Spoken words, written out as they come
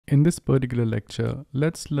In this particular lecture,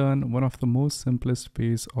 let's learn one of the most simplest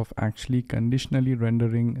ways of actually conditionally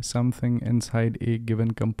rendering something inside a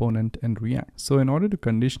given component in React. So in order to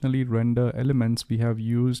conditionally render elements, we have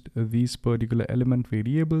used these particular element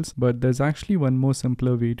variables, but there's actually one more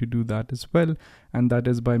simpler way to do that as well, and that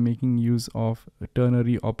is by making use of a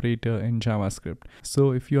ternary operator in JavaScript.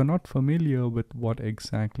 So if you're not familiar with what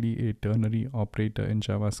exactly a ternary operator in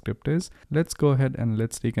JavaScript is, let's go ahead and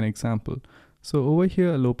let's take an example. So over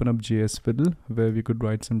here, I'll open up JS Fiddle where we could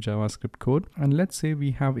write some JavaScript code. And let's say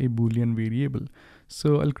we have a Boolean variable.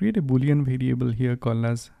 So I'll create a Boolean variable here called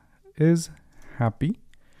as isHappy.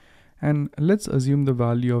 And let's assume the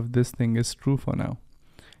value of this thing is true for now.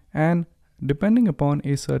 And depending upon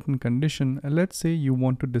a certain condition, let's say you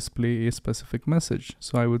want to display a specific message.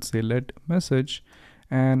 So I would say let message,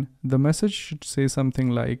 and the message should say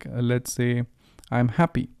something like, let's say I'm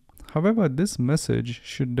happy. However, this message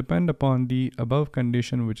should depend upon the above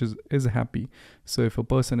condition, which is happy. So if a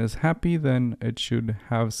person is happy, then it should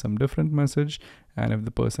have some different message. And if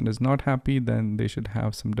the person is not happy, then they should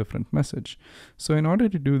have some different message. So in order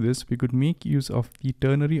to do this, we could make use of the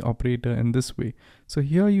ternary operator in this way. So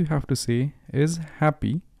here you have to say is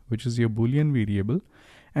happy, which is your Boolean variable.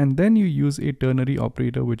 And then you use a ternary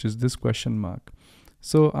operator, which is this question mark.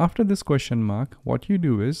 So after this question mark, what you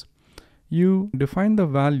do is, you define the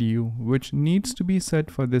value which needs to be set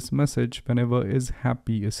for this message whenever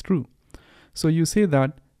isHappy is true. So you say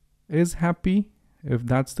that isHappy, if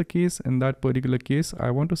that's the case, in that particular case,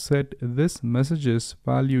 I want to set this message's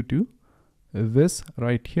value to this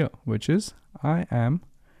right here, which is I am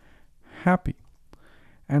happy.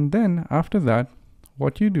 And then after that,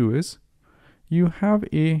 what you do is you have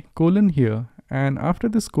a colon here. And after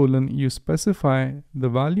this colon, you specify the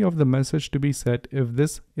value of the message to be set if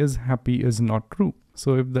this isHappy is not true.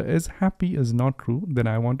 So if the isHappy is not true, then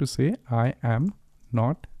I want to say I am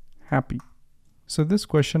not happy. So this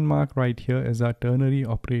question mark right here is our ternary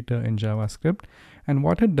operator in JavaScript. And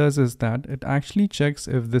what it does is that it actually checks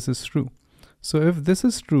if this is true. So if this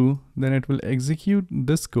is true, then it will execute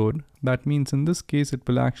this code. That means in this case, it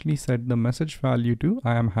will actually set the message value to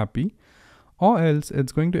I am happy. Or else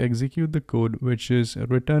it's going to execute the code which is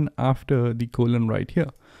written after the colon right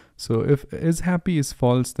here. So if isHappy is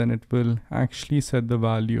false, then it will actually set the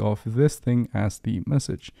value of this thing as the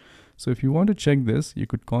message. So if you want to check this, you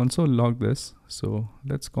could console log this. So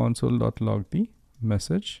let's console.log the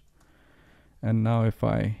message. And now if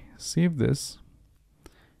I save this,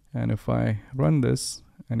 and if I run this,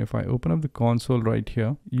 and if I open up the console right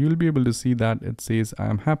here, you'll be able to see that it says I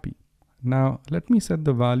am happy. Now let me set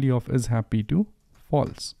the value of isHappy to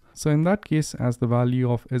false. So in that case, as the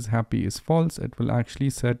value of isHappy is false, it will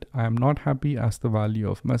actually set I am not happy as the value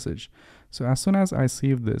of message. So as soon as I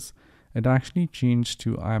save this, it actually changed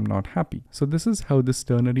to I am not happy. So this is how this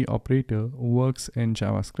ternary operator works in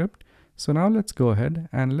JavaScript. So now let's go ahead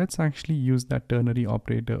and let's actually use that ternary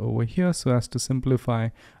operator over here so as to simplify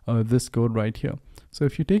this code right here. So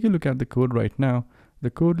if you take a look at the code right now, the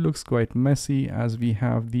code looks quite messy as we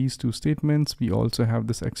have these two statements. We also have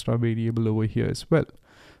this extra variable over here as well.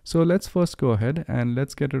 So let's first go ahead and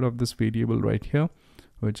let's get rid of this variable right here,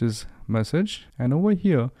 which is message. And over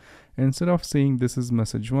here, instead of saying this is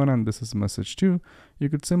message 1 and this is message 2, you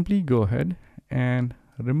could simply go ahead and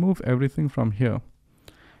remove everything from here.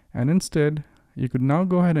 And instead, you could now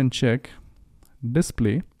go ahead and check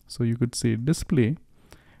display. So you could say display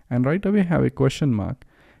and right away have a question mark.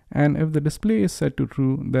 And if the display is set to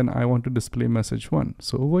true, then I want to display message 1.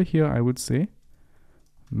 So over here, I would say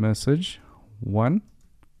message 1.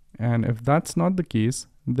 And if that's not the case,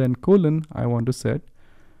 then colon, I want to set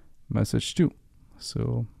message 2.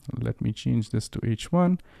 So let me change this to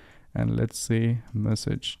h1 and let's say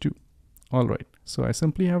message 2. All right. So I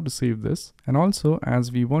simply have to save this. And also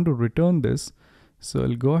as we want to return this, so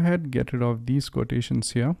I'll go ahead, get rid of these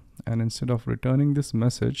quotations here. And instead of returning this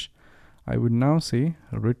message, I would now say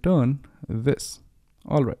return this.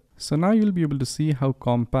 All right. So now you'll be able to see how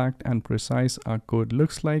compact and precise our code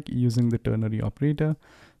looks like using the ternary operator.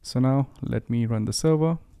 So now let me run the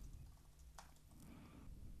server.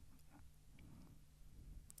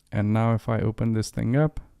 And now if I open this thing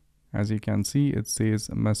up, as you can see, it says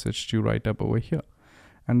message 2 right up over here.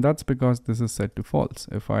 And that's because this is set to false.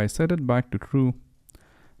 If I set it back to true,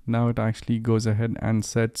 now it actually goes ahead and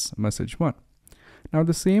sets message 1. Now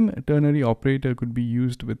the same ternary operator could be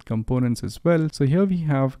used with components as well. So here we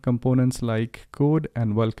have components like code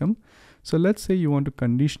and welcome. So let's say you want to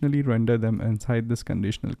conditionally render them inside this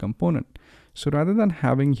conditional component. So rather than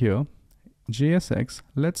having here JSX,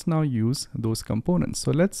 let's now use those components.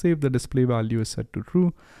 So let's say if the display value is set to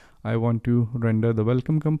true, I want to render the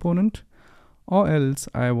welcome component. or else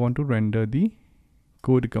I want to render the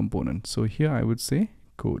code component. So here I would say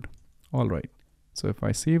code. All right. So if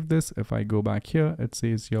I save this, if I go back here, it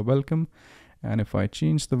says you're welcome. And if I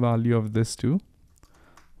change the value of this to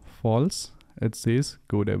false, it says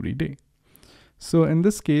code every day. So in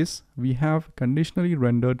this case, we have conditionally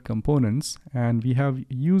rendered components and we have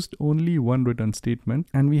used only one return statement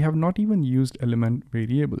and we have not even used element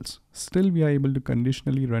variables. Still, we are able to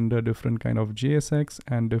conditionally render different kind of JSX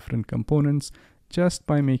and different components just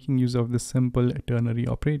by making use of this simple ternary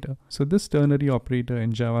operator. So this ternary operator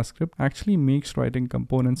in JavaScript actually makes writing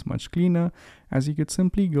components much cleaner, as you could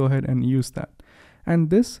simply go ahead and use that. And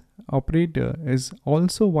this operator is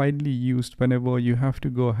also widely used whenever you have to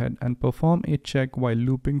go ahead and perform a check while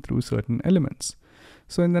looping through certain elements.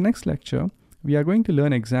 So in the next lecture, we are going to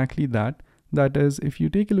learn exactly that. That is, if you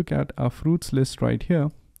take a look at our fruits list right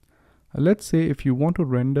here, let's say if you want to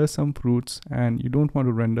render some fruits and you don't want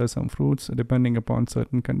to render some fruits depending upon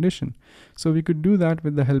certain condition. So we could do that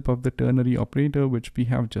with the help of the ternary operator, which we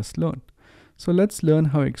have just learned. So let's learn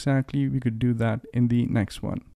how exactly we could do that in the next one.